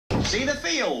See the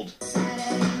field.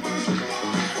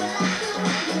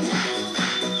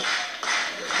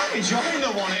 I'm enjoying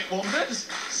the one-hit wonders.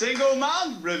 Single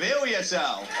man, reveal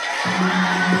yourself.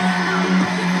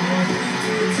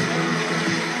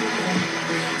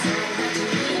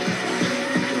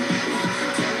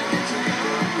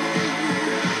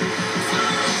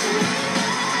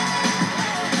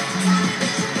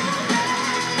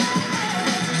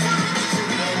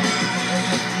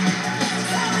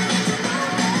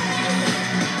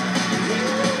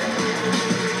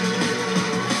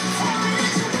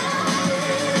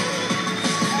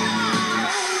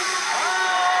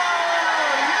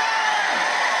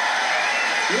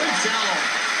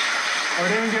 How are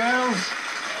we doing, girls?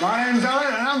 My name's Alan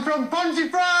and I'm from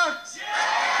Pontefract!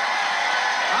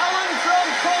 Yeah! Alan from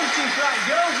Pontefract.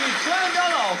 Girls, you turned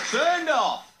on or turned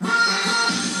off?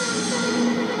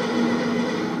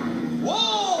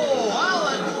 Whoa,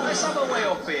 Alan, let's have a way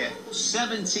up here.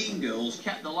 17 girls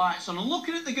kept the lights on. And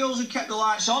looking at the girls who kept the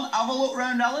lights on, have a look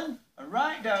round, Alan, and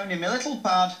write down in my little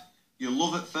pad, your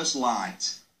love at first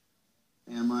light.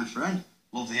 Yeah, my friend.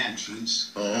 Love the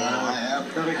entrance. Oh, I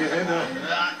have. Gotta give it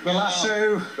the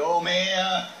lasso. Come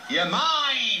here. You're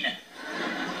mine.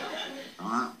 All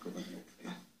right, good one.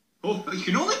 Oh, you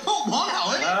can only put one,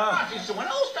 Alan. There's someone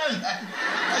else down there.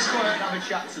 Let's go out and have a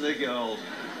chat to the girls.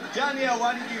 Danielle,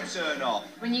 why did you turn off?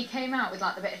 When you came out with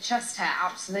like the bit of chest hair,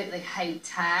 absolutely hate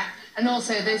hair. And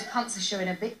also those pants are showing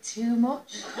a bit too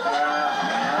much.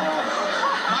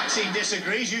 Maxine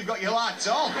disagrees, you've got your lights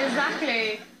on.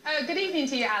 Exactly. Oh, good evening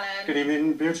to you, Alan. Good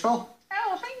evening, beautiful.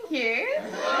 Oh, thank you.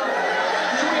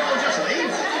 Should we all just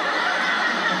leave?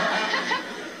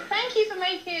 Thank you for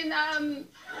making, A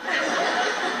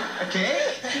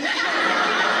cake?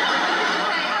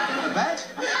 A bed?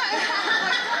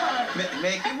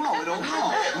 Making what? We don't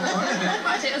know.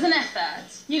 Right, it was an effort.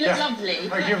 You look lovely.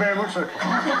 Thank you very much, sir. All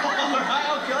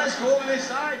right, OK, let's go over this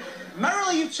side.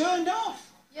 Merrily, you turned off.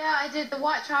 Yeah, I did. The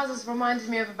white trousers reminded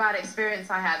me of a bad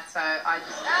experience I had, so I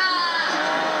just...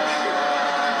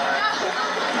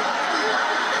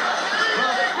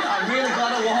 Well, I'm really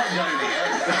glad I walked down here.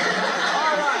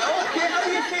 All right, OK, how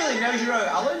are you feeling? Now's your out,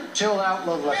 Alan? Chilled out,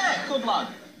 lovely. Yeah, good lad.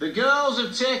 The girls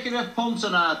have taken a punt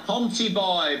on our Ponty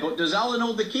boy, but does Alan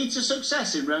hold the key to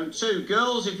success in round 2?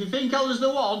 Girls, if you think Alan's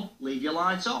the one, leave your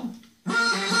light on.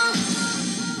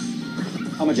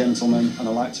 I'm a gentleman and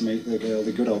I like to meet the girl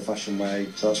the good old-fashioned way,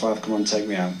 so that's why I've come on to take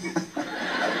me out.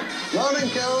 Morning,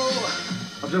 Cole!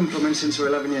 I've done plumbing since we're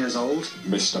 11 years old.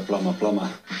 Mr. Plumber.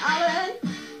 Alan?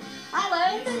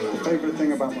 Alan? The favourite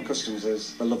thing about my customers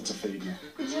is they love to feed me.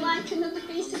 Would you like another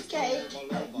piece of cake?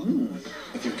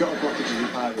 If you've got a blockage in your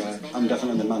pipeway, I'm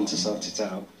definitely the man to sort it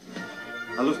out.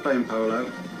 I love playing polo.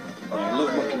 I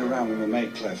love mucking around with my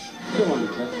mate Cliff. Come on,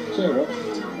 Cliff, cheer up.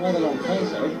 Rather long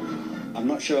face, eh? I'm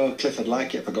not sure Cliff would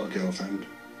like it if I got a girlfriend.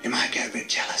 He might get a bit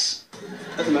jealous.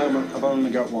 At the moment, I've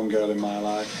only got one girl in my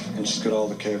life, and she's got all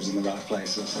the curves in the right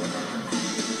places.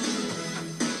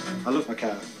 I love my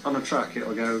car. On a track,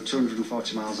 it'll go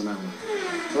 240 miles an hour.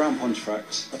 Around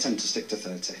Pontefract, I tend to stick to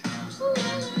 30.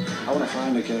 I want to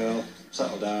find a girl,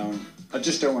 settle down. I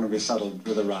just don't want to be saddled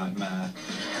with a right mare.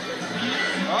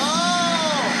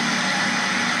 Oh!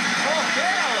 OK,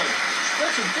 Alan.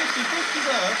 Split them 50-50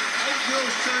 there. 8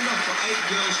 girls turned off, but 8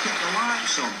 girls kept the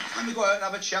lights on. Let me go out and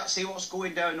have a chat, see what's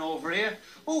going down over here.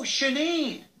 Oh,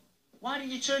 Shanine, why did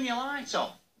you turn your lights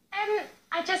off?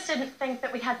 I just didn't think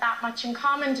that we had that much in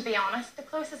common, to be honest. The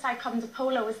closest I come to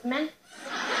polo is mints.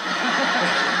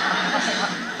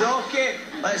 OK,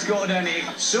 let's go down here.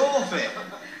 Sophie.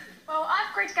 Well,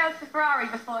 I've grid girls for Ferrari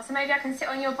before, so maybe I can sit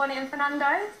on your bonnet and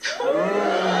Fernando's.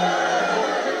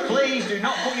 Oh. Please do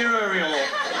not put your aerial up.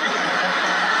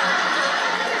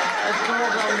 Let's go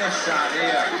around this side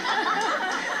here.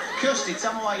 Kirsty,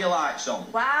 tell me why your light's on.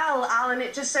 Well, Alan,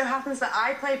 it just so happens that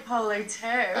I play polo too.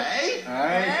 Hey?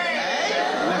 Hey. You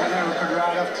never know, we could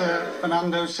ride off to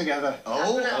Fernando's together.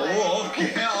 Oh,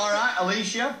 OK, all right.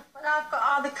 Alicia? Well, I've got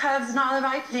all the curves and all the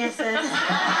right places. All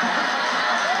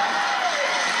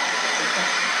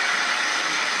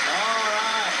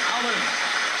right, Alan.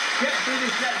 Get through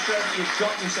this next round and you've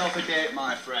got yourself a date,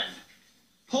 my friend.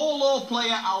 Polo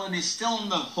player Alan is still on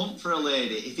the hunt for a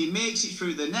lady. If he makes it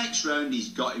through the next round, he's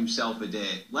got himself a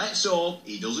date. Let's hope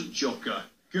he doesn't chuck her.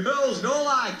 Girls don't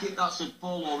like it. That's a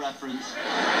polo reference.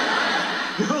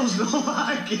 Girls don't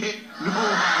like it. No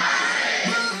like it.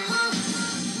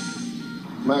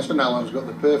 My husband Alan's got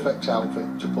the perfect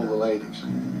outfit to pull the ladies.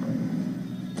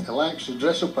 He likes to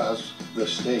dress up as the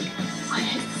Stig. I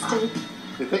hate Steve.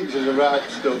 He thinks he's a right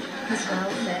stud. He's well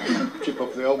fit. Chip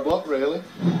off the old block, really.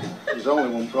 There's only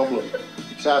one problem.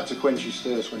 It's hard to quench his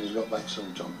thirst when he's got that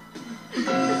suit on.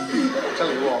 I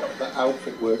tell you what, that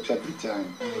outfit works every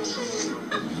time. Congratulations,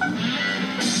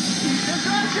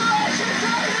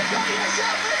 Tyler! You got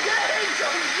yourself engaged,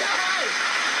 guys!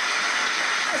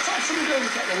 Let's have somebody go and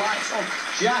take the lights on.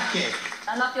 Jackie.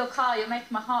 I love your car. You're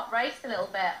making my heart race a little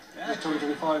bit. Yeah,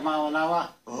 240 mile an hour.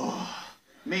 Oh,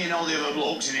 me and all the other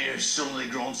blokes in here have suddenly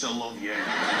grown to love you.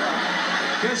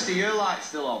 Kirsty, your light's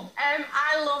still on.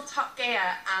 I love Top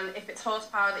Gear, and if it's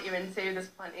horsepower that you're into, there's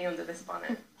plenty under this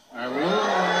bonnet. All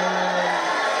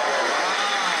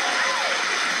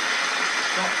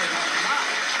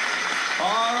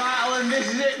right, Alan, this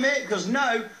is it, mate, because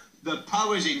now the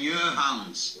power's in your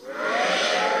hands.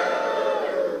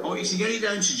 I want you to get it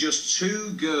down to just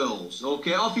 2 girls.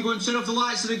 OK, off you go and turn off the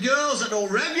lights to the girls. That will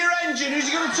rev your engine. Who's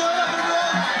going to turn off and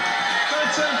run? Going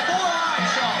to turn 4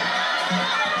 lights on.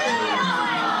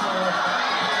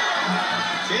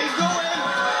 Keep going.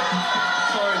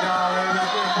 Sorry, darling.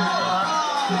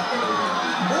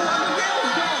 Oh, and the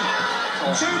girls gone.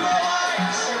 2 more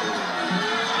lights.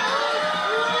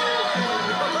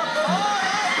 All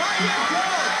right, back you go.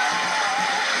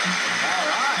 All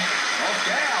right. OK,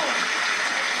 Alan.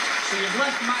 So you've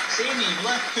left Maxine, you've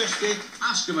left Kirsty.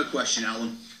 Ask him a question,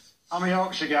 Alan. I'm a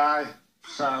Yorkshire guy,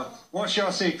 so what's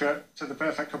your secret to the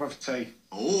perfect cup of tea?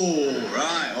 Oh,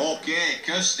 right, OK,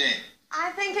 Kirsty.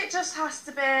 I think it just has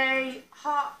to be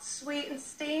hot, sweet and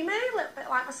steamy, a little bit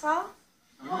like myself.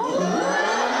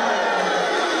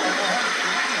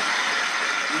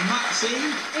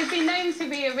 Maxine? It's been known to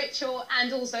be a ritual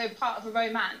and also part of a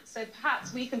romance. So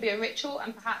perhaps we can be a ritual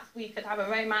and perhaps we could have a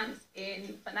romance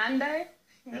in Fernando.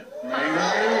 Alright,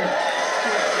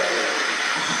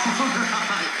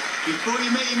 before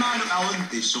you make your mind up, Alan,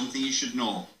 there's something you should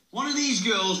know. One of these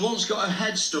girls once got her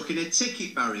head stuck in a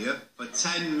ticket barrier for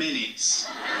 10 minutes.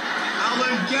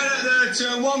 Alan, get it there,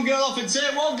 turn one girl off and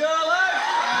take one girl out!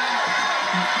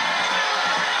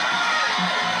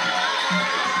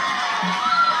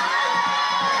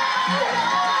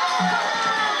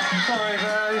 Sorry,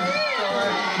 babe.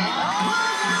 Sorry.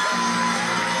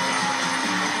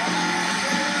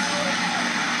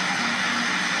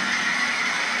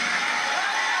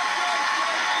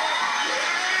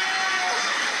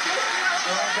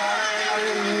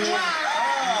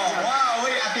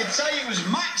 I can tell you it was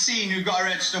Maxine who got her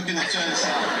head stuck in the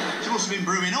turnstile. She must have been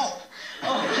brewing up.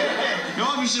 Okay. No,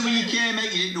 obviously when you came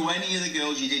out, you didn't know any of the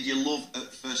girls. You did your love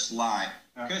at first light.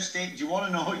 Yeah. Kirsty, do you want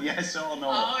to know yes or no?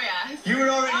 Oh, yes. You were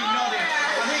already nodding.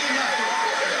 Yes. I think you have to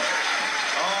answer.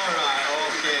 All right,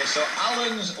 okay. So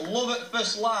Alan's love at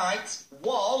first light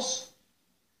was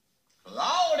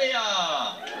Claudia.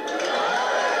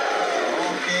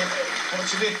 Okay. But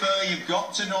to be fair, you've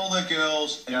got to know the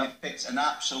girls, and you've picked an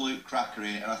absolute cracker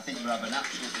here, and I think you're having an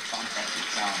absolutely fantastic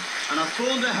time. And I've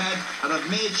phoned ahead, and I've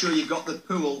made sure you've got the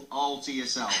pool all to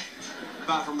yourself,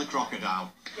 apart from the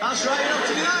crocodile. That's right, you're up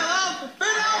to good night, love.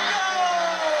 Fernando!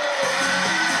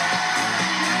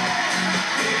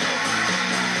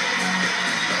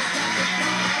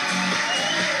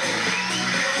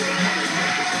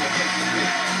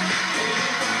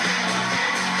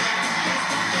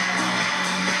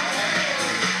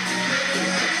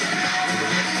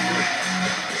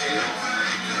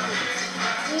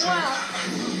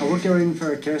 I would go in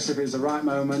for Kirsty if it was the right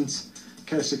moment.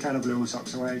 Kirsty kind of blew my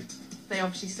socks away. They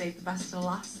obviously saved the best to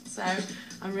last, so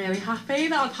I'm really happy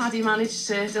that Paddy managed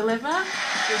to deliver.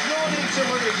 There's no need to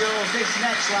worry, girls. This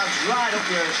next lad's right up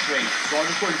your street, so I'll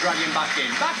just go and drag him back in.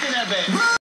 Back in a bit.